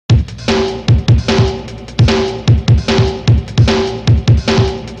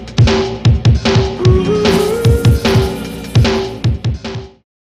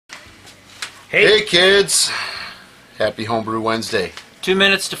kids, happy Homebrew Wednesday. 2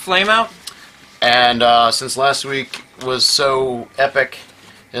 minutes to flame out. And since last week was so epic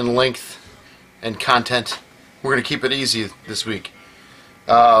in length and content, we're going to keep it easy this week.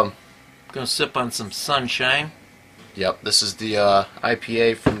 Gonna sip on some sunshine. Yep, this is the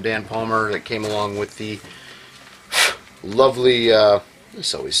IPA from Dan Palmer that came along with the lovely,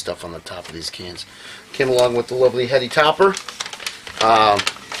 there's always stuff on the top of these cans, came along with the lovely heady topper. So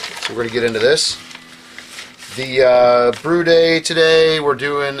we're going to get into this. The brew day today, we're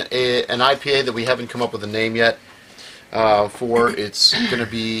doing an IPA that we haven't come up with a name yet for. It's going to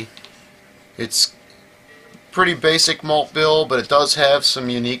be, it's pretty basic malt bill, but it does have some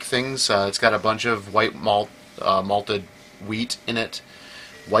unique things. It's got a bunch of white malted wheat in it.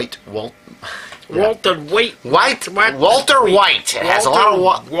 Walter White. Walter White. It has a lot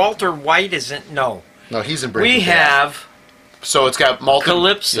of Walter White isn't. No, he's in Breaking We have so it's got malted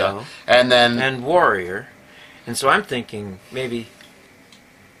Calypso, and Warrior, and so I'm thinking maybe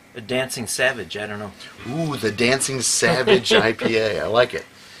a Dancing Savage. I don't know. Ooh, the Dancing Savage IPA. I like it.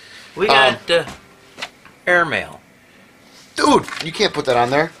 We got Airmail. Dude, you can't put that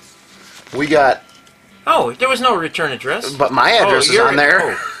on there. We got. Oh, there was no return address. But my address is on there.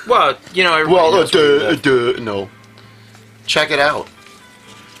 Oh. Well, you know, everybody knows no. Check it out.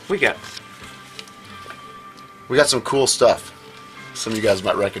 We got some cool stuff. Some of you guys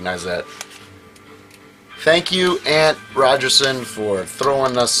might recognize that. Thank you, Aunt Rogerson, for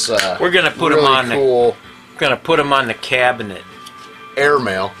throwing us. We're gonna put really them on cool the cabinet.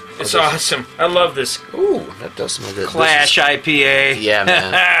 Airmail. It's awesome. I love this. Ooh, that does smell good. Clash IPA. Yeah,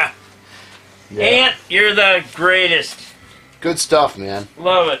 man. Yeah. Aunt, you're the greatest. Good stuff, man.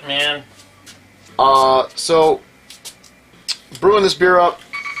 Love it, man. So brewing this beer up,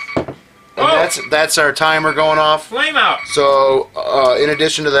 and that's our timer going off. Flame out. So in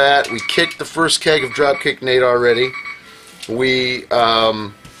addition to that, we kicked the first keg of Dropkick Nate already. We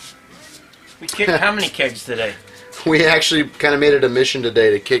kicked how many kegs today? We actually kind of made it a mission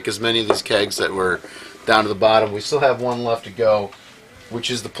today to kick as many of these kegs that were down to the bottom. We still have one left to go, which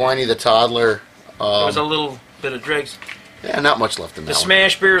is the Pliny the Toddler. There was a little bit of dregs. Yeah, not much left in that The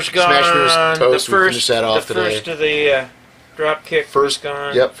Smash Beer's gone. Smash Beer's toast. The first, we finished that off the today. first of the Dropkick First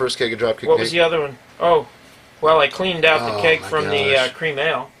gone. Yep, first keg of Dropkick. What was the other one? Oh, well, I cleaned out the keg from gosh. the cream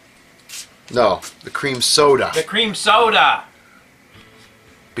ale. No, the cream soda. The cream soda.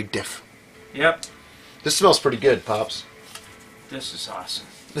 Big diff. Yep. This smells pretty good, Pops. This is awesome.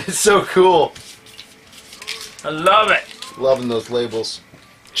 It's so cool. I love it. Loving those labels.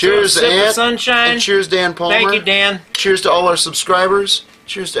 Cheers, so Aunt. Sunshine. And cheers, Dan Palmer. Thank you, Dan. Cheers to all our subscribers.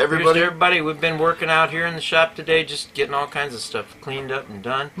 Cheers to everybody. Cheers to everybody. We've been working out here in the shop today, just getting all kinds of stuff cleaned up and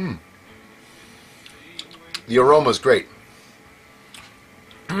done. The aroma's great.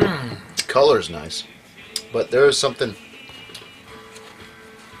 The color's nice. But there is something.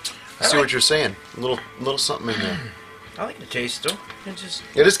 I see what you're saying. A little something in there. I like the taste, though.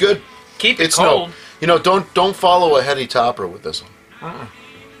 It is good. Keep it cold. Don't follow a heady topper with this one.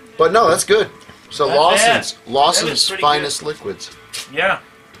 But no, that's good. So Lawson's finest liquids. Yeah.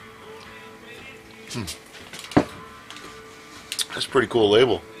 That's a pretty cool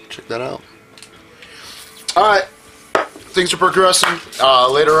label. Check that out. Alright. Things are progressing.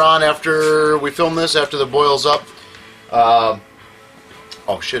 Later on, after we film this, after the boil's up.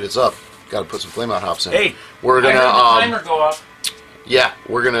 Oh shit, it's up. Gotta put some flame out hops in. Hey, we're gonna I heard the timer go up. Yeah,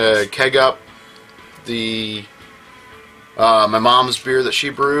 we're gonna keg up the my mom's beer that she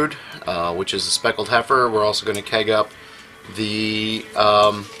brewed, which is the Speckled Heifer. We're also gonna keg up the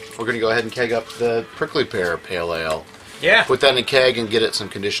we're gonna go ahead and keg up the Prickly Pear Pale Ale. Yeah. Put that in a keg and get it some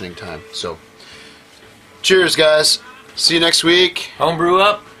conditioning time. So, cheers, guys. See you next week. Homebrew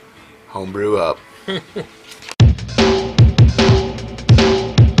up. Homebrew up.